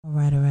All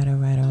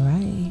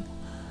right.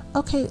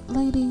 Okay,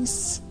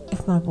 ladies,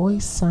 if my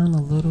voice sound a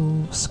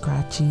little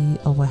scratchy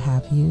or what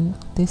have you,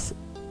 this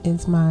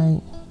is my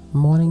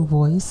morning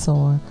voice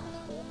or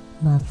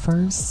my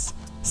first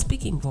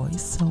speaking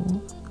voice,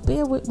 so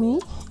bear with me.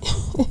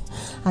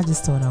 I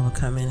just thought I would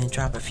come in and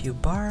drop a few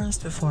bars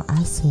before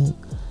I sit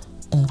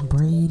and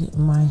braid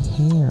my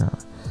hair.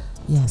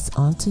 Yes,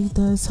 Auntie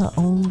does her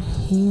own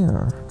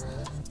hair.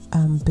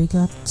 Big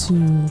up to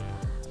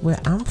where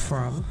I'm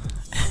from,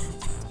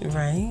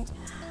 right?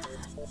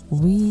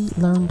 We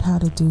learned how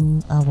to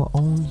do our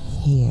own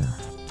hair.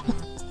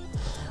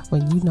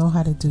 When you know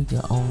how to do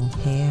your own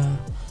hair,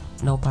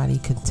 nobody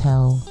can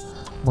tell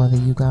whether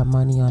you got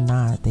money or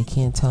not. They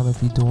can't tell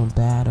if you're doing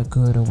bad or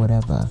good or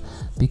whatever,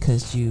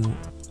 because you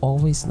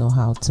always know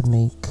how to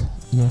make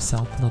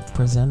yourself look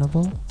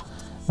presentable,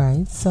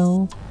 right?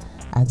 So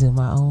I do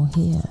my own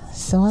hair.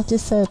 So I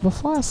just said,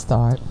 before I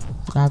start,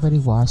 I already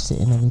washed it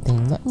and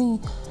everything, let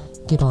me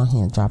get on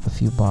here and drop a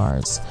few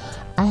bars.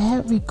 I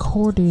had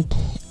recorded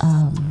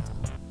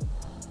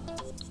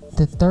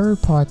the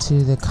third part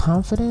to the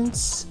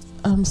confidence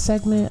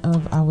segment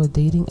of our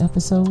dating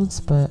episodes,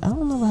 but I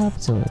don't know what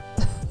happened to it.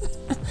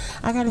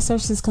 I gotta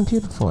search this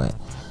computer for it.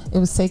 It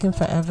was taking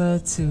forever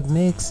to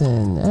mix,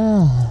 and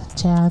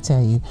child, I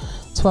tell you,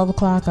 12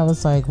 o'clock, I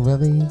was like,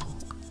 really?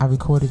 I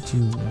recorded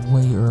you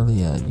way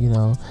earlier,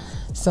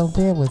 so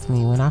bear with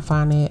me. When I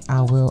find it,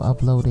 I will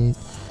upload it.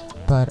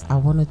 But I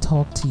want to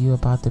talk to you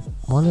about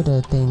one of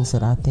the things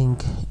that I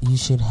think you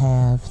should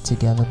have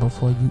together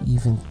before you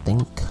even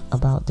think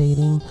about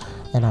dating.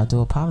 And I do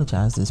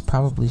apologize. This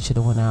probably should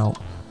have went out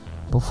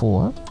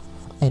before.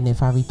 And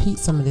if I repeat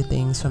some of the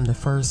things from the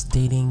first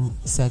dating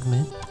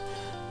segment,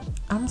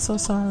 I'm so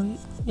sorry.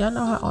 Y'all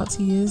know how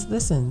Auntie is.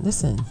 Listen.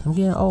 I'm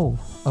getting old,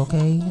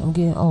 okay? I'm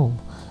getting old.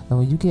 And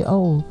when you get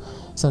old,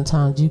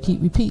 sometimes you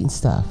keep repeating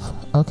stuff,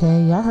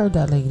 okay? Y'all heard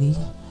that, lady.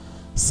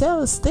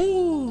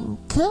 Celestine,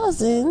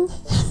 cousin.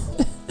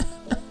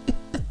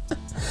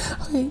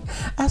 Wait,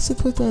 I should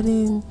put that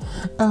in,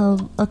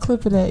 a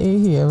clip of that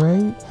in here,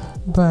 right?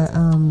 But,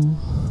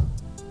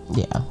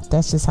 yeah,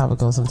 that's just how it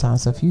goes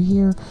sometimes. So if you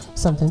hear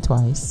something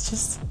twice,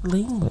 just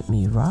lean with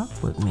me, rock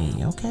with me,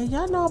 okay?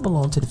 Y'all know I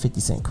belong to the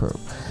 50 Cent crew.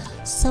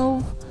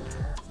 So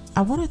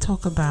I want to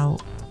talk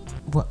about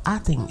what I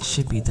think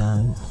should be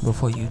done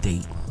before you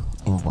date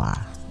and why,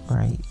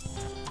 right?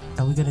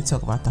 And we're going to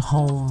talk about the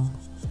home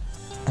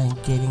and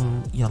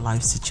getting your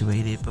life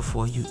situated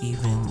before you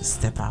even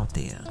step out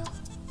there.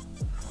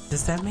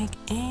 Does that make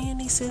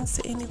any sense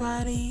to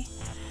anybody?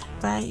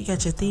 Right? You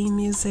got your theme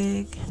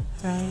music,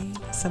 right?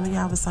 Some of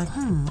y'all was like,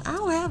 I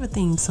don't have a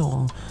theme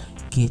song.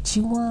 Get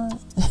you one,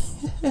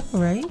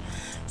 right?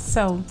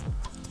 So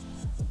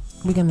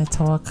we're going to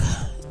talk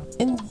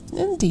in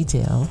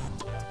detail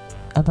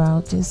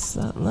about just,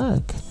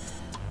 look,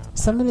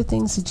 some of the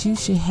things that you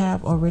should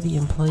have already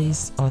in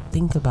place or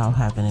think about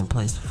having in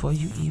place before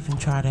you even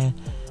try to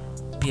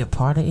be a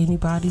part of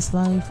anybody's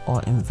life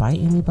or invite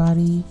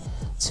anybody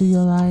to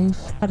your life.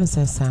 How does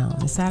that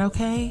sound? Is that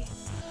okay?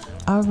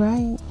 All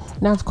right.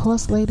 Now, of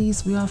course,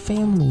 ladies, we are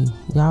family.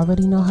 Y'all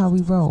already know how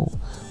we roll.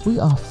 We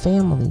are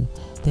family.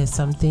 There's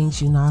some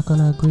things you're not going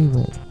to agree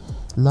with.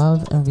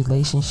 Love and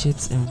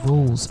relationships and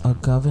rules are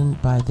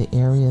governed by the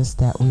areas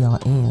that we are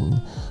in.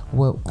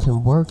 What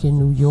can work in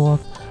New York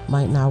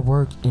might not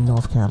work in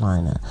North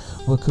Carolina.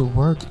 What could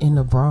work in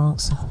the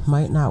Bronx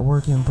might not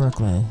work in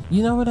Brooklyn.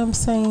 You know what I'm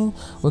saying?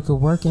 What could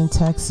work in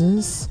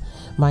Texas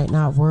might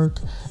not work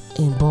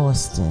in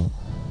Boston.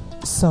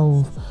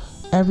 So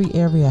every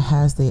area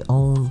has their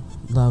own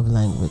love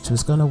language.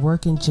 What's going to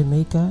work in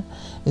Jamaica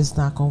is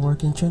not going to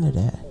work in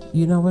Trinidad.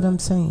 You know what I'm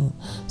saying?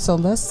 So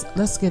let's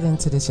get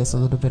into this just a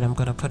little bit. I'm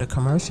going to put a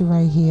commercial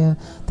right here.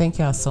 Thank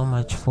y'all so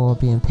much for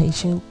being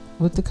patient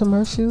with the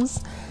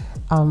commercials.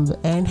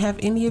 And have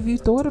any of you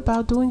thought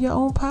about doing your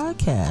own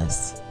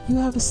podcast? You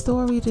have a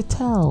story to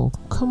tell.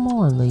 Come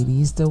on,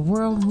 ladies. The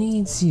world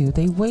needs you.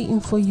 They waiting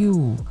for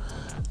you.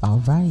 All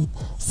right.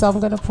 So I'm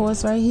going to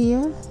pause right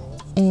here.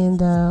 And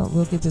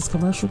we'll get this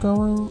commercial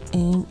going.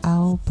 And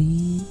I'll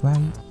be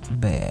right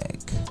back.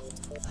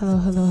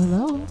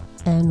 Hello.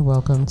 And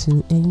welcome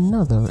to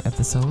another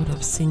episode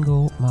of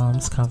Single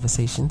Moms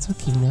Conversations with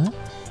Kina.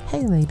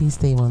 Hey ladies,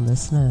 day one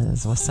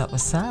listeners, what's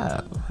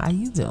up? How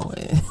you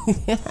doing?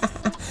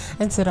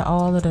 And to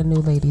all of the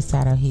new ladies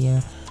that are here,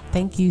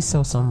 thank you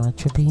so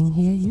much for being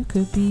here. You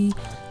could be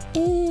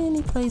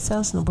any place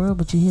else in the world,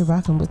 but you're here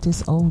rocking with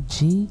this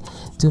OG.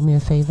 Do me a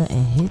favor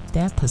and hit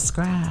that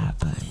subscribe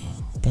button.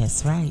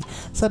 That's right,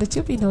 so that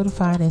you'll be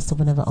notified as to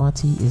whenever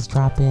Auntie is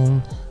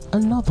dropping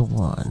another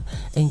one.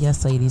 And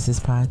yes, ladies, this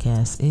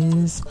podcast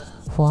is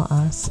for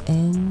us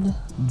and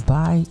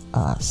by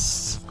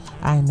us.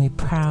 I am a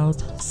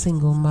proud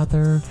single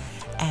mother,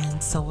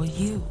 and so are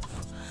you.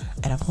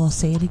 And I'm going to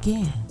say it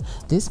again.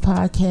 This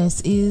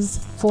podcast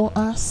is for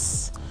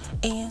us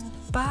and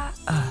by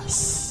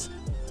us.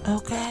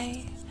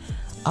 Okay?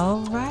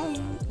 All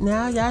right.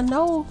 Now, y'all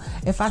know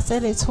if I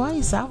said it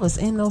twice, I was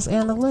in those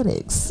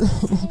analytics.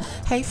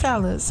 Hey,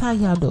 fellas, how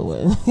y'all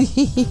doing?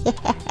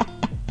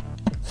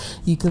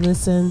 You can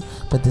listen,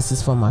 but this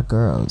is for my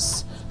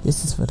girls.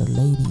 This is for the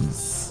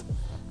ladies,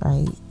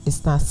 right?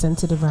 It's not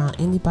centered around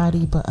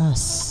anybody but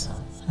us,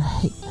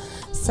 right?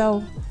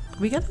 So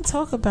we're going to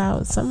talk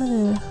about some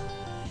of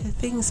the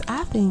things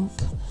I think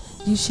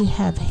you should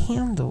have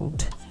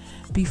handled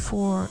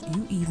before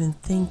you even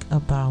think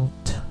about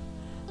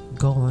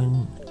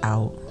going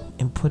out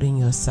and putting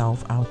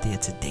yourself out there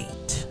to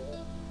date.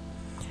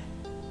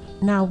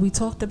 Now, we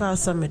talked about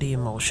some of the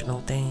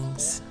emotional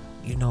things.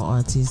 You know,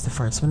 Auntie's the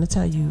first one to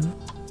tell you,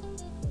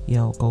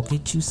 yo, go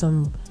get you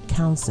some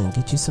counseling,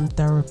 get you some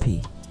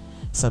therapy.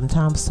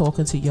 Sometimes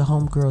talking to your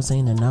homegirls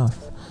ain't enough.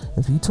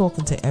 If you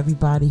talking to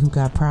everybody who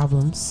got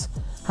problems,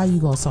 how you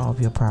gonna solve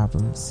your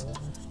problems?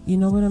 You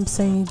know what I'm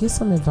saying? Get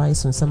some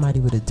advice from somebody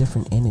with a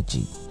different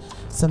energy.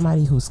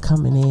 Somebody who's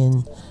coming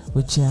in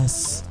with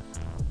just,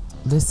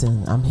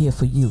 listen, I'm here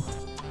for you,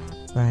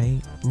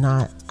 right?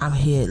 Not, I'm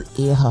here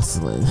ear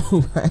hustling,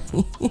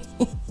 right?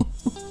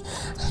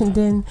 And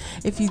then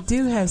if you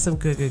do have some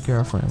good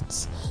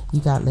girlfriends,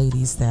 you got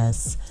ladies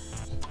that's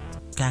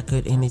got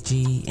good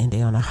energy and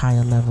they on a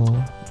higher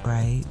level,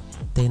 right?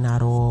 They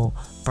not all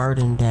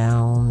burdened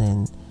down,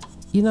 and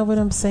you know what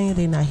I'm saying?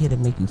 They're not here to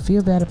make you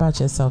feel bad about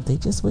yourself. They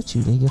just with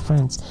you. They're your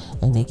friends,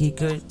 and they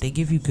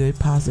give you good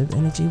positive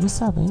energy.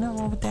 What's up? Ain't nothing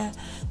wrong with that.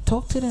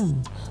 Talk to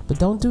them, but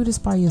don't do this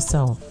by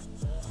yourself.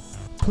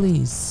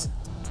 Please.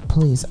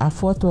 I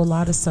fought through a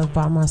lot of stuff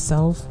by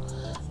myself,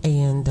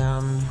 and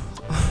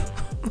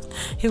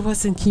it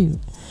wasn't cute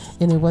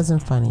and it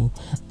wasn't funny,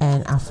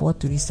 and I fought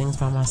through these things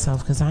by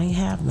myself because I ain't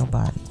have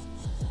nobody.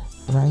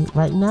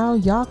 Right now,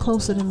 y'all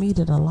closer to me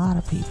than a lot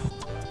of people.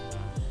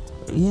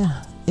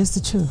 Yeah, it's the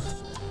truth.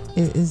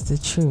 It is the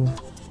truth.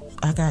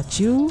 I got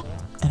you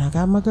and I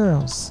got my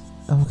girls,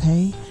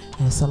 okay?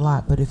 And it's a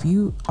lot, but if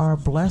you are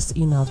blessed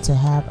enough to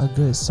have a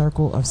good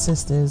circle of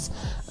sisters,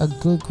 a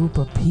good group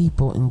of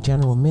people in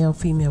general, male,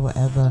 female,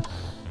 whatever,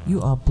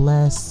 you are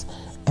blessed.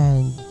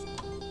 And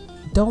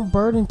don't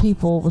burden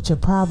people with your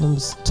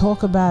problems.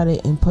 Talk about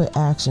it and put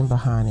action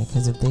behind it,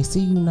 because if they see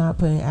you not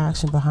putting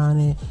action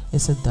behind it,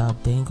 it's a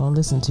dub. They ain't gonna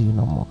listen to you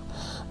no more,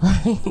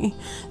 right?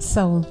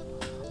 So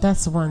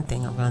that's one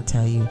thing I'm gonna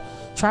tell you.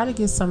 Try to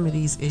get some of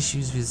these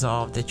issues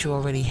resolved that you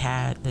already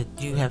had, that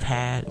you have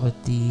had with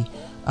the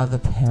other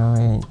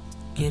parent.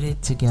 Get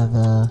it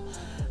together.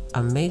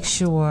 Make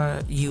sure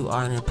you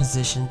are in a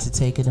position to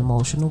take an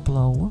emotional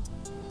blow,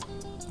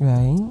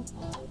 right?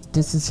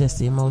 This is just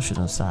the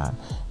emotional side.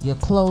 Your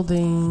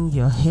clothing,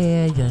 your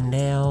hair, your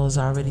nails,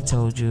 I already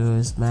told you,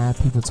 there's mad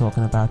people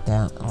talking about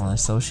that on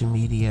social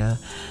media.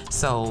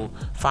 So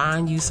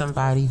find you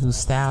somebody whose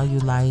style you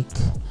like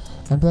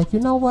and be like,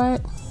 you know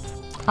what?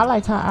 I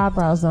like her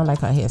eyebrows, not like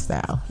her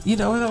hairstyle. You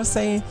know what I'm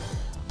saying?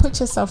 Put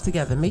yourself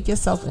together. Make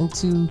yourself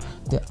into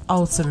the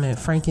ultimate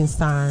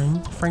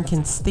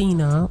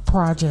Frankensteiner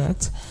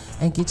project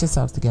and get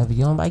yourself together.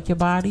 You don't like your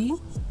body?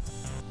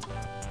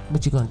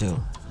 What you gonna do?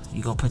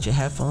 You're going to put your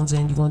headphones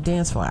in. You're going to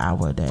dance for an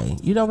hour a day.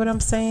 You know what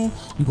I'm saying?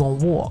 You're going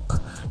to walk.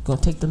 You're going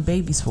to take them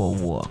babies for a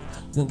walk.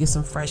 You're going to get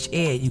some fresh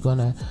air. You're going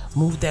to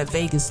move that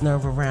vagus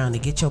nerve around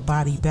and get your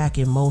body back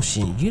in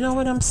motion. You know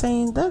what I'm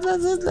saying?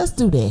 Let's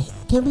do that.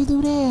 Can we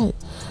do that?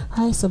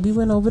 All right, so we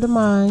went over the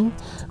mind.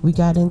 We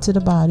got into the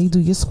body. Do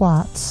your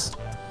squats.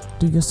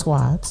 Do your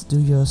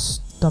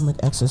stomach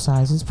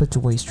exercises. Put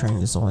your waist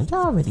trainers on.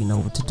 Y'all already know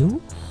what to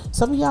do.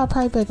 Some of y'all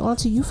probably like,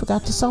 Auntie, you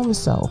forgot to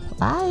so-and-so.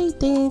 Alright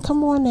then,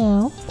 come on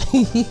now.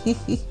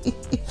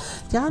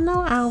 Y'all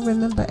know I don't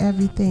remember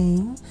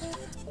everything.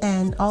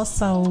 And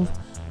also,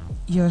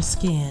 your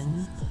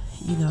skin.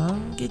 You know,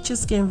 get your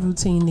skin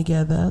routine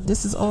together.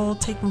 This is all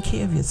taking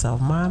care of yourself.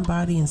 Mind,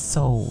 body, and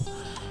soul.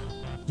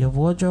 Your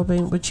wardrobe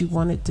ain't what you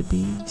want it to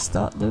be.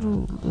 Start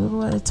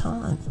little at a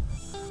time.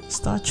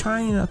 Start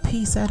trying a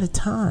piece at a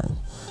time.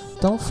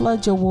 Don't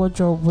flood your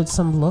wardrobe with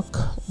some look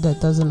that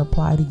doesn't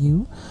apply to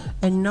you,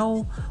 and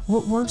know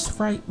what works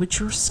right with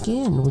your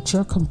skin, with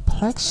your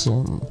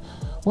complexion.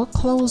 What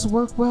clothes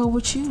work well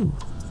with you?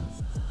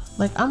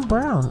 Like, I'm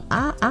brown.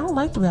 I don't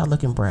like the way I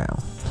look in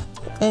brown.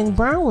 And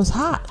brown was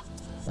hot.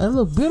 And it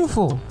looked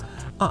beautiful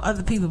on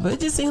other people, but it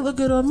just didn't look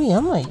good on me.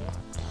 I'm like,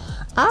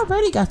 I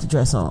already got the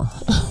dress on.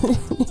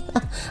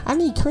 I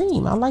need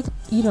cream. I like,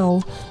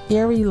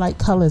 airy light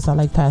colors. I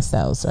like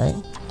pastels, right?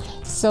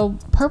 So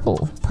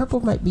purple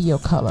might be your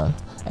color.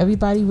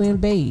 Everybody wearing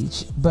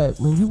beige, but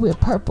when you wear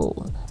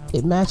purple,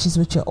 it matches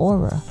with your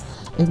aura.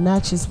 It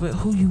matches with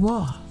who you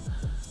are.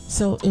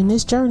 So in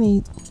this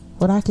journey,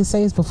 what I can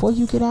say is, before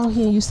you get out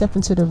here and you step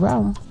into the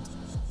realm,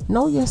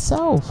 know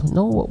yourself.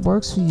 Know what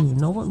works for you.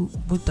 Know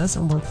what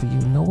doesn't work for you.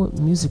 Know what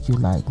music you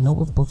like. Know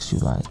what books you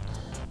like.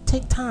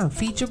 Take time.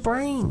 Feed your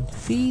brain.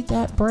 Feed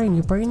that brain.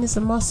 Your brain is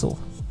a muscle.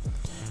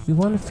 We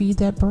want to feed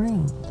that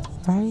brain,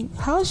 right?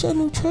 How's your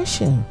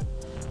nutrition?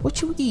 What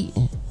you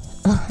eating?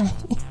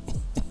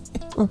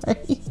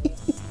 Right?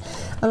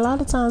 A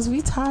lot of times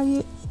we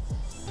tired,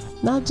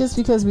 not just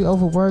because we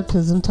overwork,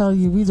 because I'm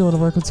telling you, we doing the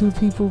work of two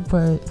people,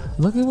 but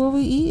look at what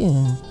we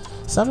eating.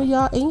 Some of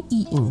y'all ain't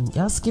eating.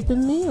 Y'all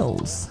skipping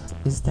meals.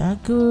 Is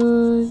that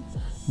good?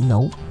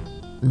 Nope.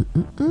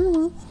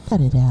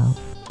 Cut it out.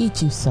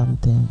 Eat you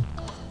something,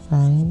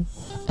 right?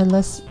 And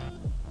let's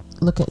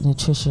look at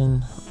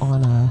nutrition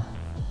on a,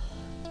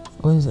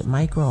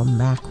 micro or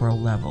macro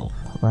level,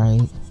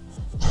 right?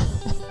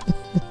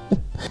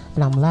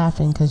 And I'm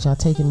laughing because y'all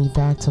taking me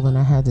back to when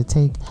I had to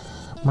take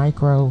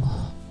micro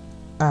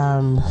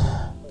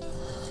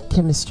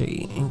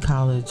chemistry in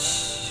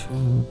college.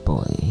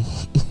 Boy.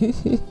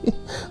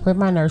 Where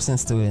my nursing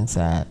students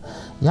at.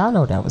 Y'all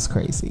know that was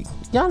crazy.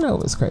 Y'all know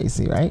it was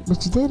crazy, right?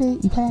 But you did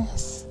it. You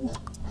passed.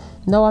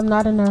 No, I'm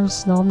not a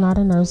nurse.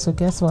 So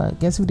guess what?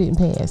 Guess who didn't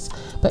pass?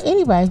 But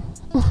anyway,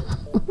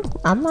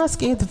 I'm not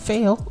scared to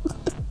fail.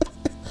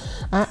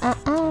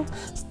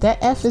 That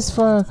F is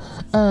for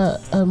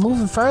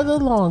moving further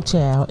along,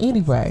 child.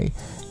 Anyway,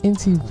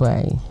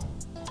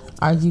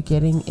 are you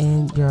getting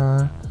in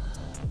your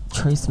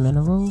trace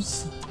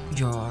minerals?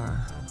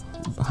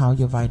 How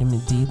your vitamin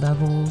D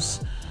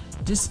levels?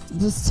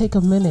 Just take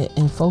a minute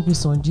and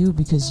focus on you,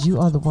 because you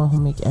are the one who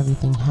make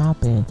everything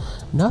happen.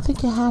 Nothing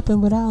can happen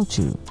without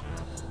you,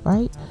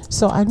 right?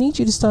 So I need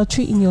you to start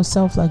treating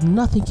yourself like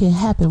nothing can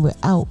happen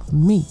without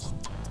me.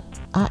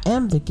 I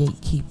am the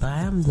gatekeeper.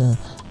 I am the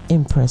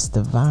Empress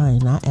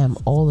Divine. I am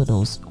all of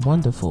those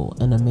wonderful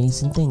and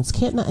amazing things.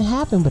 Can't nothing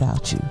happen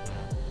without you.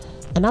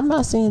 And I'm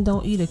not saying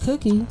don't eat a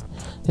cookie,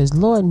 because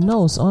Lord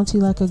knows Auntie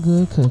like a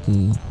good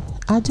cookie.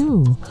 I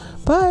do.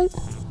 But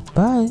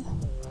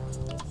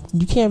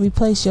you can't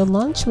replace your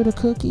lunch with a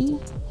cookie,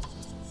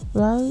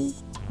 right?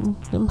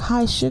 Them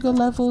high sugar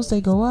levels, they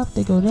go up,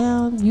 they go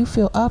down. You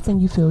feel up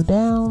and you feel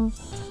down.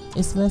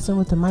 It's messing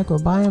with the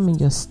microbiome in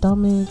your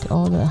stomach,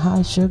 all that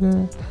high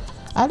sugar.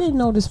 I didn't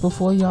know this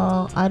before,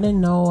 y'all. I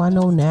didn't know. I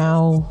know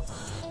now.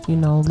 You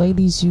know,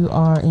 ladies, you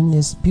are in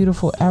this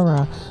beautiful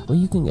era where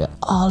you can get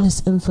all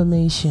this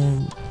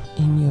information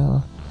in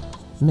your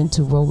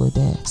mental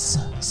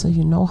Rolodex. So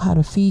you know how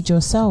to feed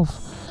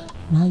yourself.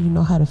 Now you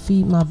know how to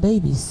feed my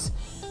babies,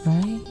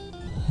 right?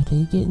 Are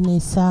they getting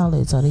their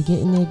salads? Are they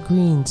getting their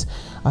greens?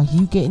 Are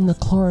you getting the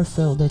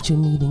chlorophyll that you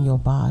need in your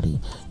body?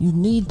 You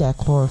need that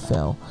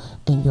chlorophyll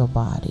in your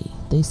body.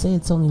 They say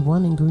it's only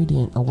one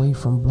ingredient away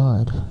from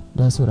blood.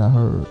 That's what I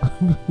heard.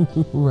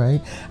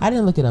 Right? I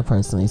didn't look it up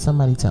personally.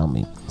 Somebody tell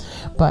me.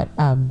 But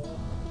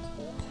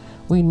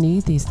we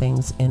need these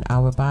things in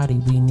our body.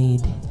 We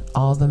need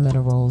all the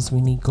minerals.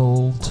 We need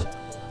gold.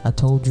 I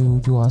told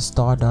you, you are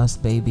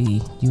stardust,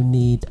 baby. You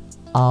need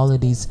all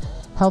of these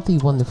healthy,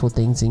 wonderful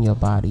things in your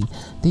body.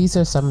 These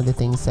are some of the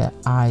things that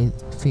I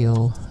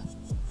feel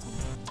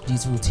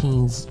these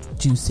routines,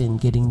 juicing,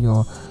 getting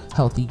your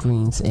healthy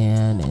greens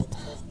in, and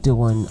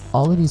doing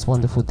all of these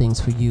wonderful things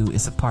for you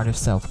is a part of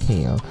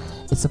self-care.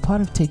 It's a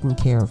part of taking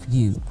care of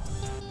you.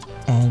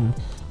 And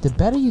the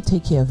better you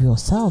take care of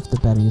yourself, the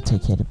better you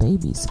take care of the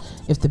babies.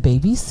 If the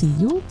babies see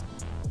you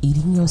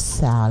eating your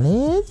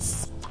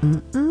salads,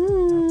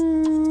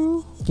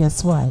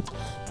 guess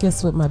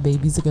what my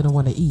babies are going to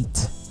want to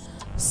eat?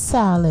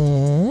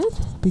 Salad,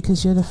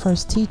 because you're the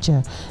first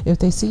teacher. If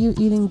they see you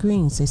eating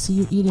greens, they see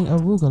you eating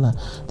arugula,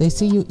 they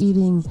see you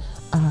eating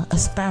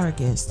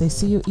asparagus, they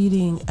see you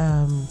eating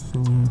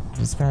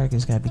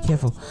asparagus, gotta be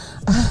careful.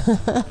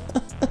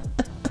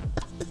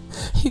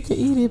 You can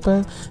eat it,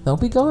 but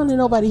don't be going to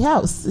nobody's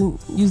house and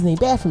using their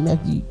bathroom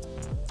after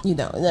you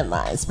know, never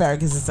mind,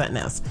 asparagus is something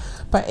else.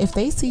 But if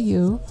they see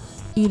you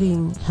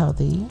eating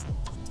healthy,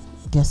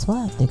 guess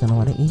what? They're gonna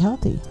want to eat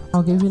healthy.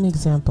 I'll give you an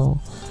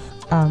example.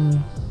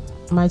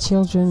 My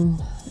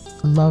children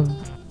love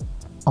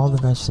all the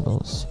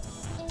vegetables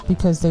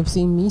because they've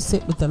seen me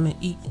sit with them and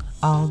eat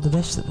all the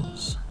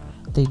vegetables.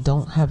 They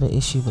don't have an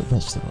issue with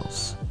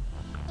vegetables,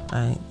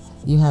 right?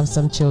 You have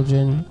some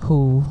children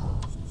who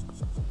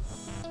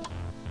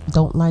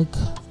don't like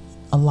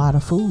a lot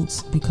of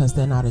foods because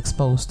they're not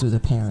exposed to the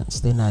parents.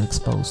 They're not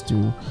exposed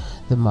to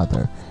the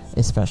mother,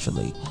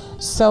 especially.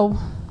 So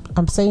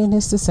I'm saying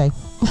this to say,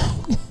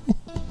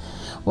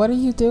 what are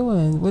you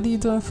doing? What are you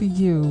doing for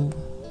you?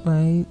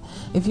 Right?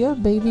 If your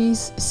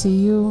babies see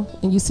you,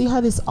 and you see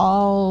how this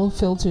all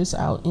filters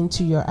out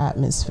into your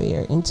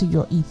atmosphere, into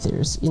your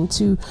ethers,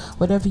 into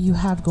whatever you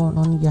have going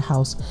on in your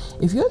house.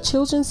 If your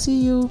children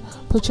see you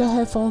put your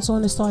headphones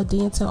on and start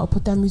dancing, or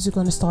put that music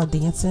on and start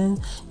dancing,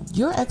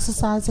 you're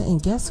exercising.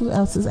 And guess who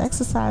else is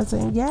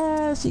exercising?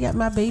 Yes, you got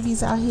my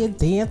babies out here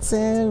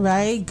dancing,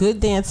 right? Good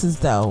dances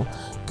though.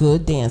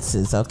 Good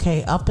dances,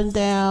 okay? Up and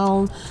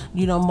down,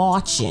 you know,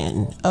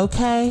 marching,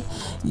 okay?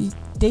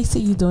 They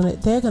see you doing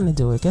it, they're gonna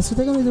do it. Guess what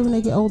they're gonna do when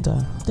they get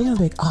older? They're gonna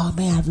be like, oh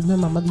man, I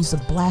remember my mother used to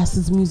blast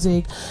this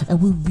music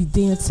and we would be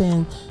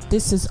dancing.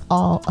 This is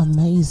all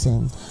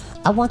amazing.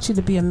 I want you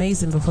to be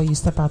amazing before you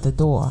step out the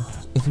door,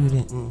 if you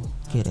didn't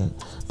get it.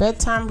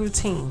 Bedtime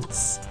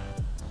routines.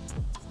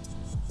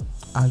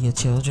 Are your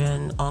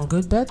children on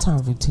good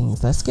bedtime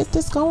routines? Let's get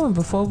this going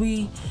before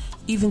we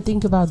even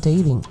think about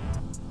dating.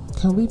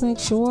 Can we make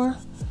sure,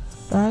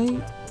 right?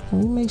 Can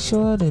we make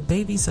sure that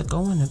babies are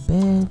going to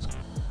bed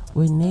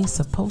when they're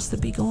supposed to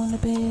be going to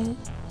bed?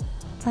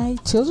 Right?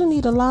 Children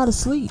need a lot of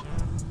sleep.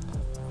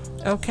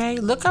 Okay?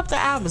 Look up the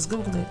hours.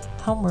 Google it.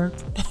 homework,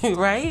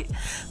 right?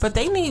 But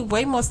they need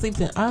way more sleep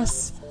than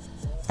us.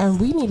 And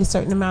we need a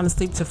certain amount of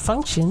sleep to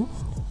function.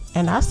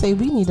 And I say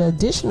we need an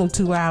additional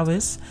 2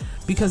 hours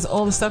because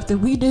all the stuff that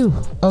we do,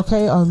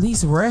 okay, or at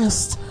least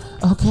rest,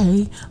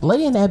 okay,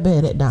 lay in that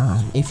bed at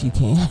 9 if you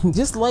can.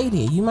 Just lay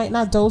there. You might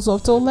not doze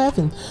off till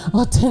 11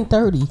 or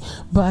 10:30,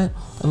 but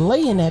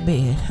lay in that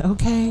bed,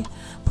 okay?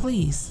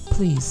 Please,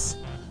 please,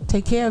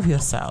 take care of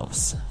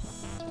yourselves,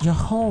 your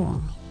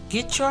home.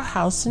 Get your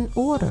house in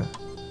order.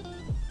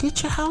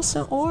 Get your house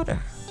in order.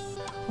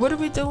 What are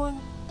we doing?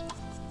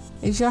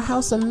 Is your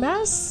house a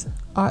mess,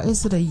 or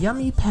is it a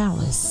yummy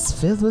palace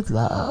filled with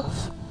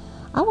love?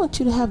 I want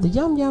you to have the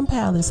yum yum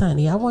palace,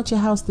 honey. I want your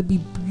house to be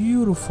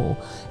beautiful.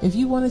 If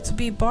you want it to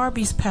be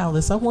Barbie's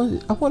palace, I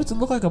want it to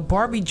look like a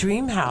Barbie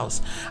dream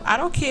house. I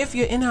don't care if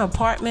you're in her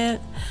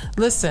apartment.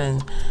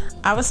 Listen,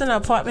 I was in an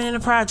apartment in the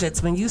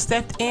projects. When you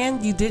stepped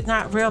in, you did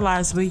not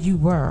realize where you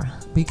were,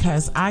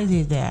 because I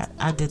did that.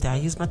 I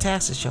used my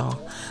taxes, y'all.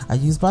 I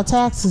used my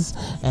taxes,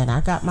 and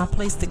I got my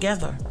place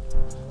together.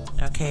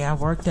 Okay, I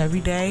worked every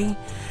day,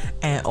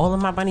 and all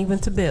of my money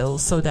went to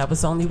bills, so that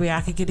was the only way I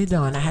could get it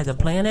done. I had to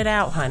plan it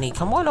out, honey.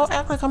 Come on, don't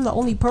act like I'm the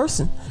only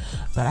person.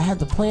 But I had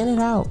to plan it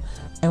out,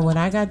 and when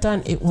I got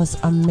done, it was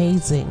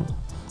amazing,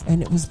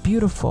 and it was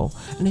beautiful,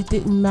 and it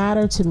didn't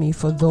matter to me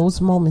for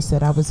those moments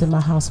that I was in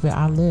my house where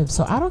I live.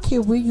 So I don't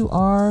care where you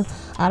are.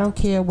 I don't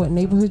care what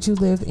neighborhood you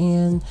live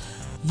in.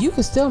 You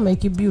can still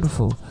make it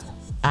beautiful.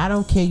 I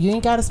don't care. You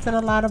ain't got to spend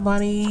a lot of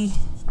money.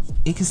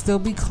 It can still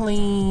be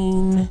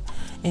clean.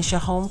 Is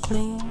your home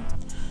clean?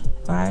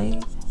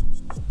 Right?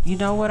 You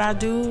know what I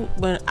do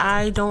when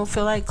I don't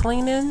feel like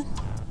cleaning?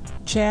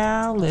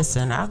 Child,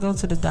 listen, I'll go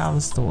to the dollar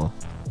store.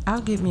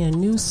 I'll get me a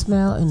new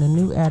smell and a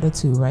new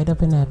attitude right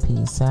up in that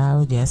piece.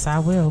 Yes, I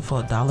will,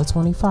 for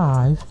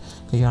 $1.25.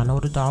 Because y'all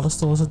know the dollar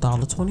store is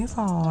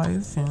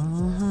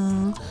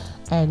 $1.25.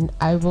 And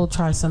I will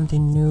try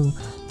something new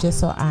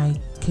just so I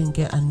can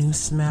get a new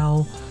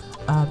smell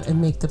and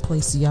make the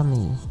place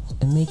yummy.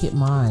 And make it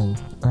mine,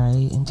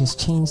 right? And just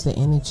change the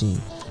energy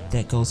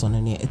that goes on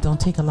in there. It don't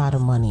take a lot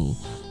of money.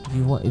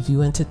 If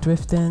you into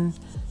thrifting,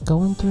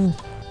 go and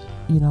thrift.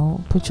 You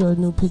know, put your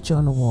new picture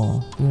on the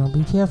wall. You know,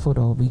 be careful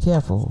though. Be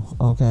careful,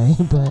 okay?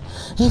 But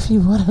if you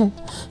want to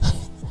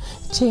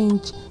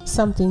change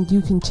something,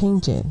 you can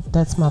change it.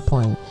 That's my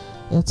point.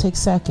 It'll take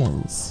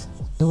seconds.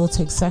 It will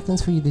take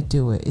seconds for you to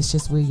do it. It's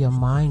just where your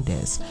mind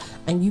is,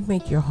 and you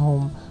make your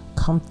home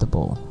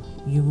comfortable.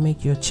 You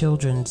make your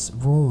children's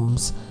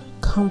rooms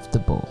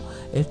comfortable.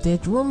 If their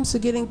rooms are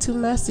getting too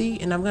messy,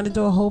 and I'm going to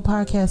do a whole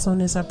podcast on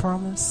this, I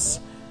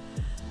promise.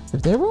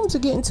 If their rooms are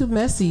getting too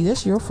messy,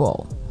 that's your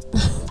fault.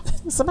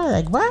 Somebody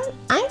like, what?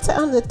 I ain't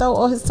telling him to throw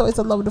all his toys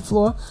all over the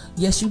floor.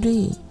 Yes, you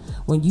did.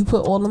 When you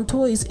put all them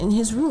toys in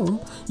his room,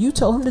 you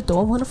told him to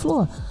throw them on the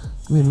floor.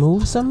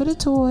 Remove some of the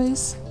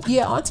toys.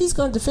 Yeah, Auntie's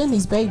going to defend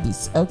these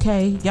babies,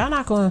 okay? Y'all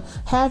not going to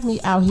have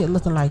me out here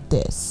looking like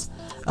this,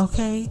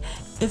 okay?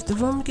 If the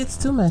room gets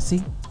too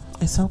messy,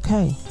 it's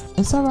okay.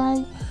 It's all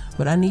right.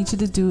 What I need you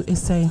to do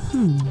is say,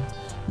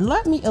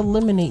 let me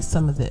eliminate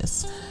some of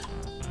this.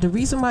 The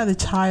reason why the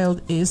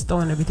child is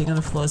throwing everything on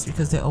the floor is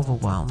because they're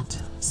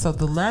overwhelmed. So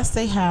the less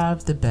they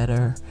have, the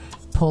better.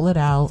 Pull it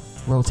out,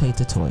 rotate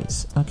the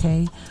toys,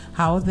 okay?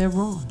 How are their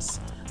rooms,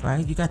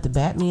 right? You got the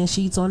Batman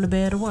sheets on the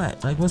bed or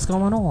what? Like, what's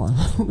going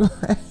on?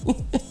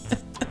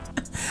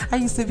 I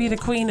used to be the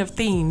queen of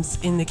themes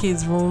in the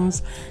kids'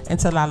 rooms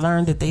until I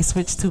learned that they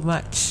switched too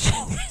much.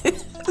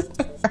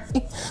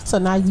 Right? So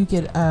now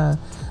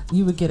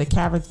you would get a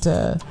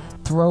character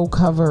throw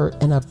cover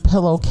in a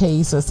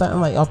pillowcase or something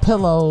like, or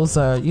pillows,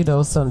 or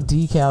some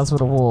decals for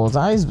the walls.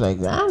 I was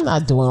like, I'm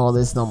not doing all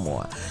this no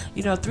more.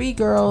 3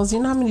 girls, you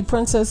know how many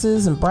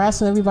princesses and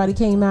Brass and everybody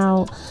came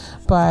out.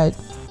 But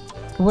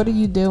what are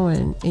you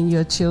doing in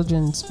your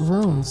children's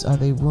rooms? Are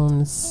they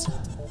rooms,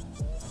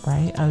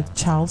 right, a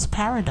child's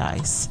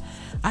paradise?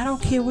 I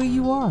don't care where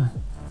you are.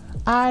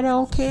 I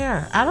don't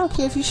care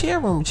if you share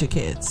a room with your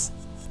kids.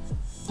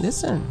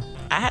 Listen,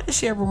 I had to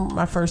share a room with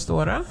my first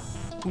daughter.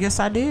 Yes,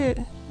 I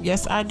did.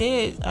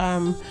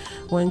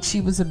 When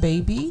she was a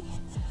baby,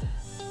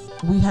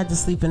 we had to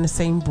sleep in the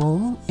same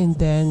room. And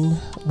then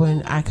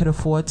when I could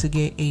afford to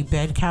get a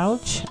bed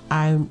couch,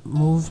 I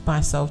moved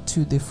myself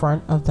to the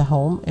front of the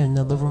home, and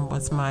the living room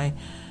was my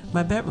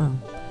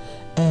bedroom.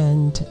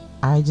 And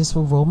I just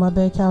would roll my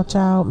bed couch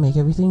out, make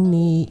everything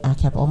neat. I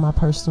kept all my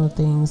personal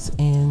things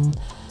in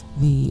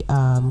the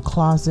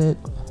closet,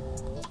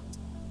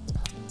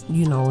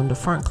 in the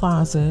front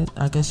closet.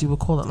 I guess you would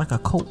call it like a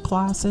coat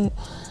closet.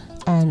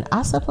 And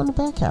I slept on the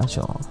bed couch,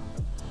 y'all.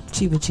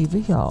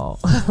 Chiva, y'all.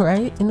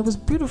 Right? And it was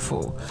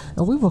beautiful.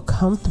 And we were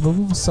comfortable.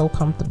 We were so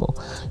comfortable.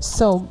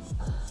 So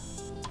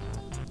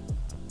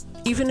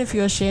even if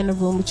you're sharing a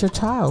room with your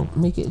child,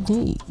 make it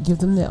neat. Give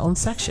them their own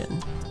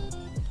section.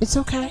 It's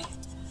okay.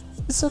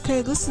 It's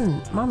okay.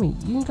 Listen, mommy,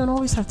 you ain't gonna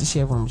always have to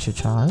share a room with your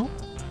child.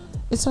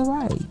 It's all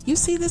right. You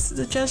see, this is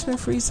a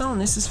judgment-free zone.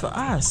 This is for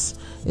us.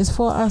 It's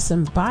for us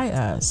and by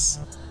us.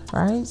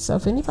 Right? So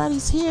if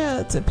anybody's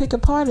here to pick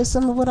apart at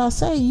some of what I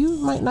say, you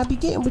might not be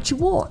getting what you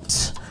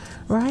want.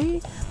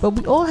 right? But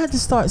we all had to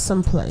start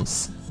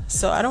someplace.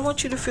 So I don't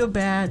want you to feel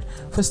bad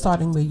for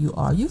starting where you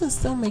are. You can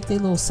still make their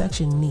little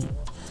section neat.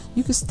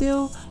 You can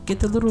still get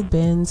the little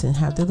bins and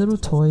have their little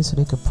toys so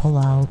they could pull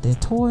out their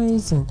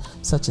toys and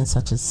such and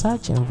such and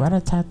such, and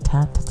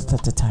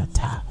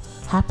rat-a-tat-tat-tat-tat-tat-tat.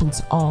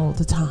 Happens all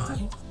the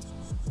time.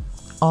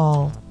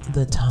 All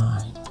the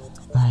time.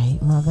 Right,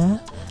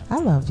 mother? I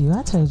love you.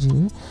 I told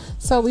you.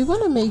 So we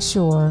want to make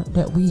sure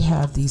that we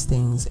have these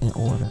things in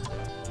order.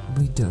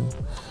 We do.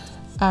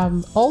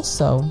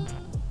 Also,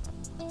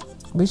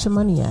 where's your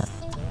money at?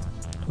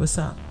 What's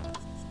up?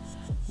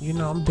 You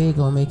know I'm big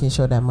on making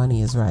sure that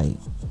money is right.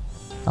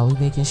 Are we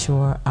making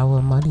sure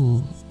our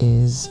money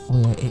is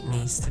where it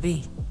needs to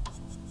be?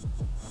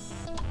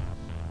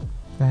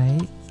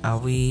 Right? Are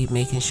we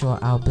making sure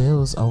our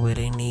bills are where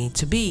they need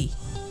to be?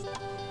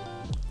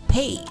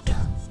 Paid.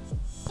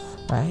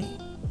 Right?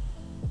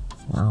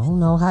 I don't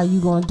know how you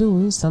gonna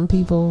do it. Some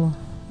people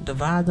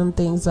divide them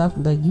things up,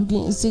 like you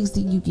getting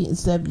 60, you getting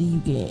 70, you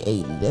getting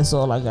 80. That's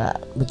all I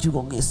got. But you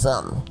gonna get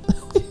something.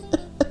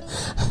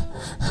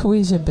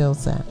 Where's your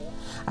bills at?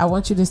 I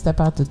want you to step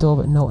out the door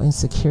with no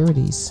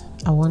insecurities.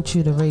 I want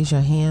you to raise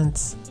your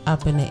hands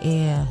up in the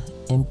air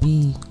and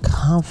be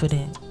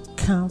confident,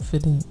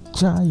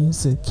 dry and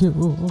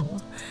secure.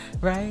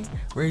 Right?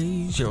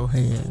 Raise your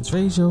hands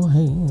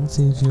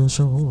if you're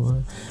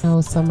sure. I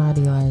know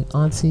somebody like,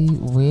 Auntie,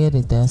 where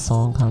did that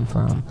song come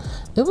from?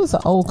 It was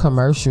an old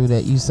commercial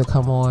that used to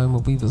come on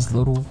when we was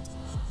little,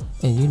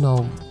 and you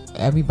know,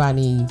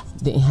 everybody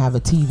didn't have a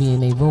TV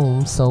in their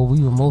room, so we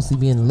would mostly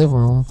be in the living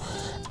room,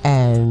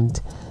 and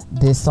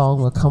this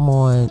song would come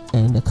on,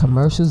 and the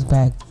commercials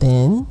back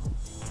then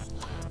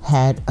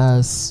had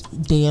us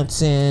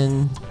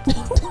dancing,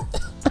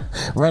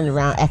 running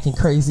around acting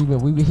crazy when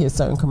we would hear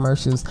certain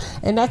commercials,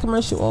 and that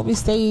commercial always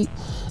stayed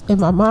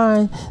in my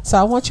mind. So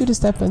I want you to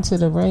step into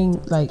the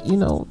ring, like, you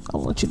know, I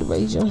want you to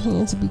raise your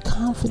hands and be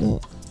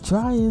confident,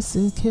 dry and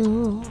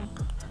secure,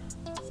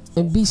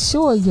 and be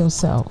sure of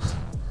yourself.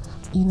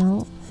 You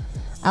know,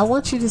 I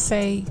want you to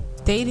say,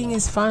 dating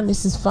is fun,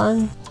 this is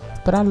fun,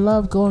 but I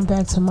love going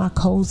back to my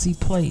cozy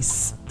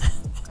place.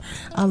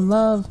 I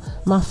love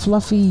my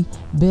fluffy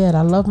bed.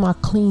 I love my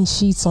clean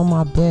sheets on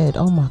my bed.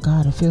 Oh my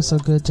God, it feels so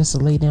good just to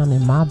lay down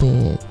in my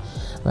bed,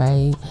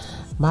 right?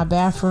 My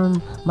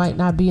bathroom might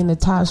not be in the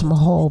Taj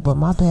Mahal, but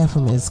my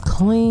bathroom is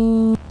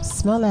clean.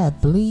 Smell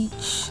that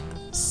bleach.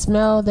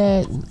 Smell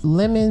that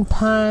lemon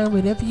pine,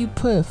 whatever you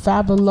put,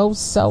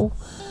 Fabuloso.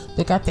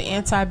 They got the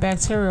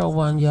antibacterial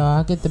one,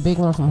 y'all. I get the big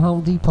one from Home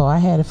Depot. I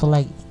had it for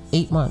like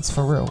 8 months,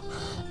 for real.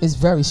 It's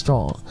very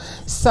strong.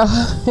 So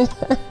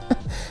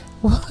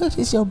what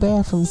does your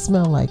bathroom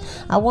smell like?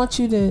 I want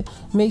you to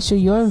make sure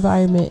your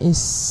environment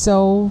is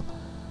so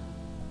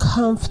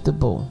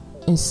comfortable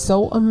and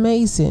so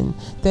amazing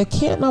that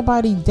can't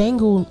nobody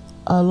dangle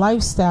a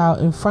lifestyle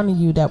in front of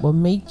you that will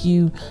make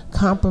you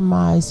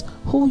compromise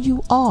who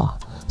you are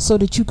so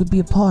that you could be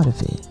a part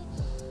of it,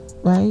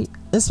 right?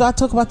 That's why I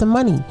talk about the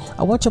money.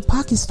 I want your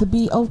pockets to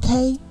be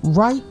okay,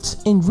 right,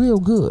 and real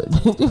good,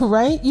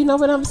 right? You know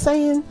what I'm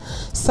saying?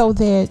 So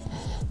that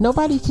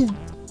nobody can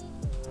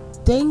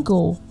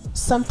dangle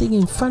something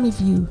in front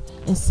of you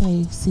and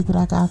say, see what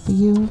I got for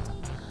you?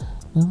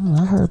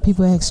 I heard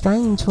people act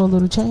strange for a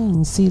little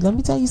change. See, let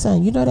me tell you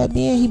something. You know that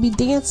man, he be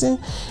dancing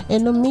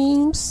in the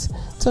memes,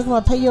 talking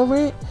about pay your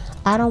rent?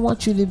 I don't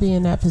want you to be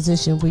in that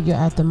position where you're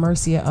at the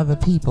mercy of other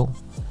people,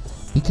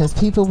 because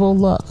people will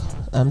look.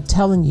 I'm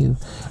telling you,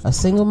 a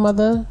single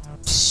mother,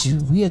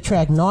 shoot, we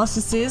attract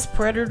narcissists,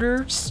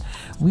 predators.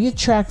 We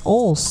attract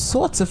all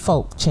sorts of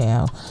folk,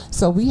 child.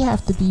 So we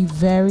have to be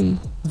very,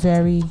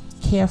 very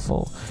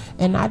careful.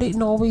 And I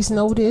didn't always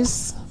know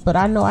this, but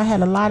I know I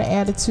had a lot of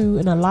attitude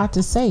and a lot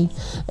to say,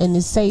 and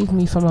it saved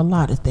me from a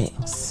lot of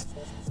things,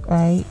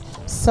 right?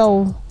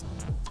 So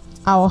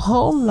our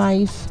home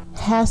life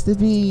has to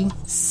be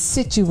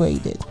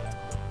situated,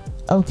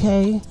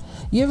 okay?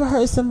 You ever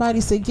heard somebody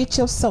say, get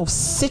yourself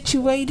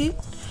situated?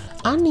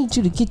 I need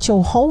you to get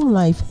your home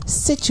life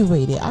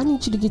situated. I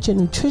need you to get your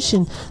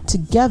nutrition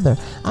together.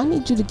 I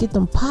need you to get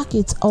them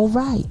pockets all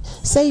right.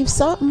 Save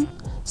something.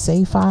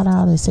 Save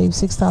 $5, save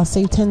 $6,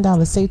 save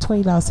 $10, save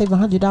 $20, save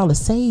 $100.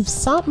 Save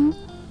something.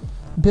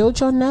 Build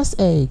your nest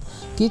egg.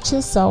 Get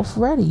yourself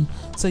ready.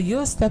 So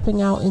you're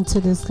stepping out into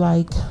this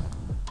like,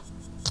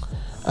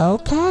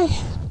 okay,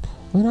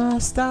 when I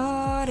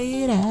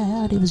started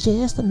out, it was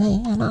just a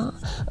man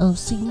of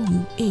seeing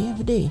you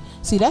every day.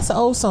 See, that's an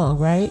old song,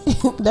 right?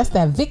 That's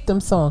that victim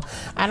song.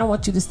 I don't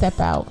want you to step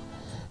out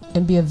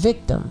and be a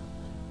victim,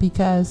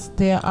 because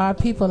there are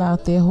people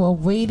out there who are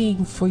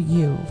waiting for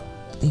you.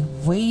 They're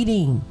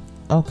waiting,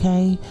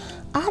 okay?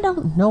 I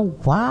don't know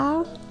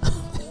why.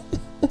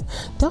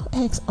 Don't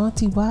ask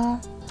Auntie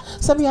why.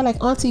 Some of y'all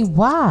like, Auntie,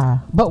 why?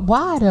 But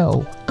why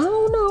though? I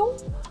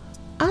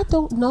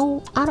don't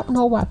know. I don't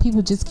know why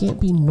people just can't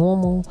be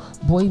normal.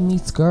 Boy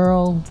meets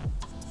girl.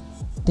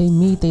 They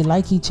meet, they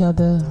like each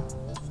other.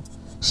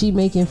 She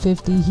making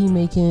 50, he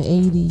making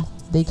 80.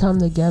 They come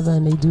together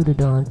and they do the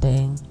darn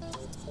thing.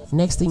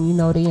 Next thing you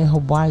know, they in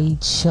Hawaii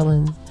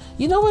chilling.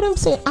 You know what I'm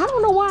saying? I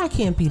don't know why I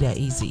can't be that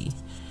easy.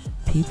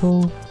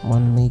 People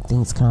want to make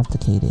things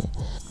complicated.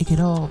 It could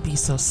all be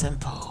so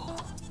simple,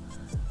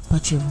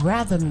 but you'd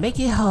rather make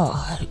it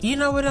hard. You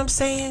know what I'm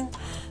saying?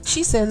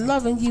 She said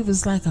loving you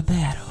is like a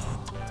battle,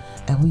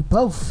 and we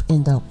both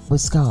end up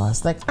with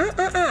scars. Like,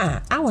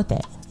 I want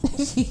that.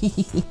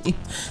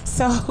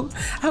 So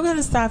I'm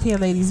gonna stop here,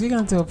 ladies. We're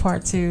gonna do a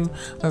part 2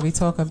 where we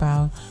talk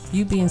about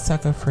you being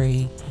sucker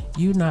free,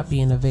 you not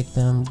being a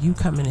victim, you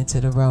coming into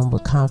the realm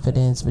with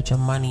confidence, with your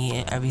money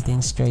and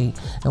everything straight,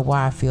 and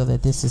why I feel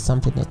that this is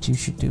something that you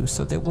should do.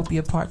 So there will be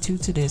a part 2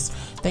 to this.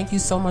 Thank you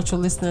so much for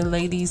listening,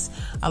 ladies.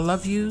 I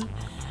love you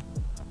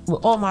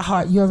with all my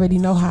heart. You already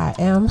know how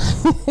I am.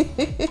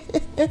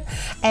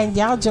 And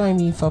y'all join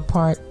me for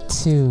part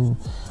 2.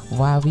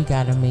 Why we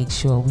gotta make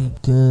sure we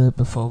good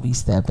before we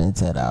step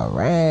into the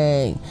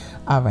ring.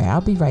 All right,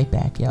 I'll be right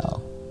back,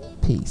 y'all.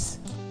 Peace.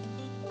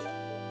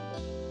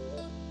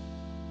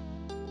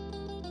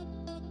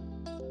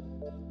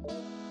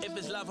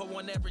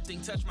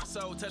 Everything touch my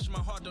soul, touch my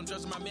heart, don't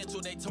judge my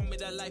mental. They told me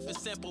that life is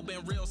simple,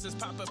 been real since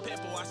Papa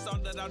Pimple. I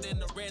started out in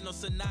the rental,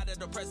 Sonata,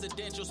 the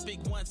presidential. Speak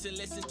once and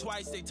listen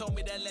twice, they told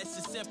me that less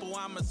is simple.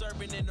 I'm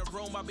observing in the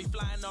room, I be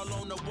flying all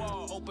on the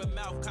wall. Open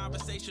mouth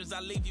conversations, I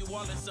leave you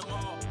all in some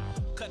awe.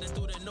 Cutting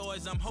through the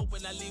noise, I'm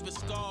hoping I leave a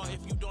scar.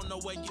 If you don't know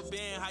where you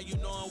been, how you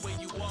knowing where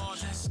you are?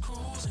 Let's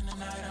cruise in the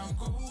night, I'm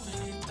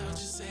grooving. Thought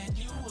you said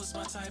you was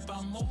my type,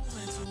 I'm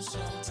moving too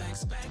slow.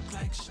 Text back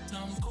like shit,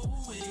 I'm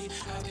cool with it.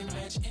 I can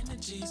match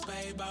energies,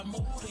 babe, I'm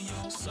moving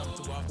your soul.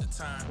 Through off the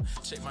time,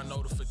 check my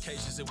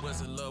notifications. It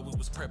wasn't love we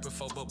was prepping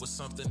for, but was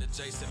something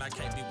adjacent. I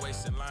can't be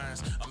wasting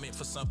lines. I'm in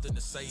for something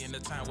to say in a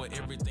time where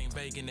everything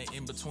vague and the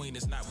in between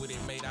is not what it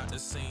made out to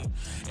seem.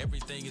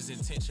 Everything is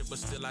intention, but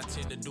still I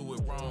tend to do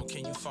it wrong.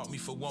 Can you fault me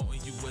for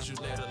wanting you? Was you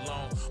let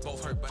alone?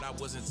 Both hurt, but I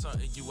wasn't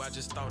taunting you. I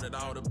just thought it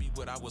ought to be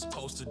what I was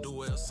supposed to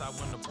do, else I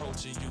wasn't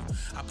approaching you.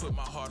 I put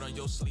my heart on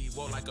your sleeve,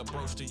 wore like a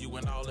brooch to you,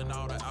 and all in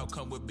all the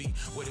outcome would be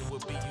what it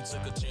would be. You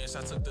took a chance,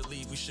 I took the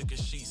lead. We shook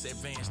as sheets,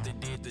 advanced and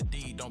did the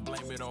deed. Don't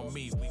blame it on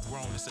me, we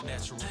grown, it's a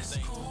natural thing. Let's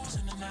cruise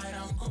in the night,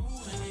 I'm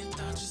grooving it.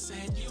 Thought you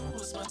said you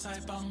was my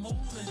type, I'm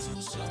moving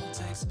too slow.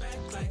 Text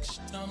back like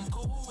shit, I'm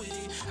cool with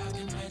it. I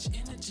can match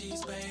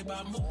energies, babe,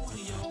 I'm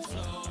moving your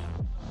flow.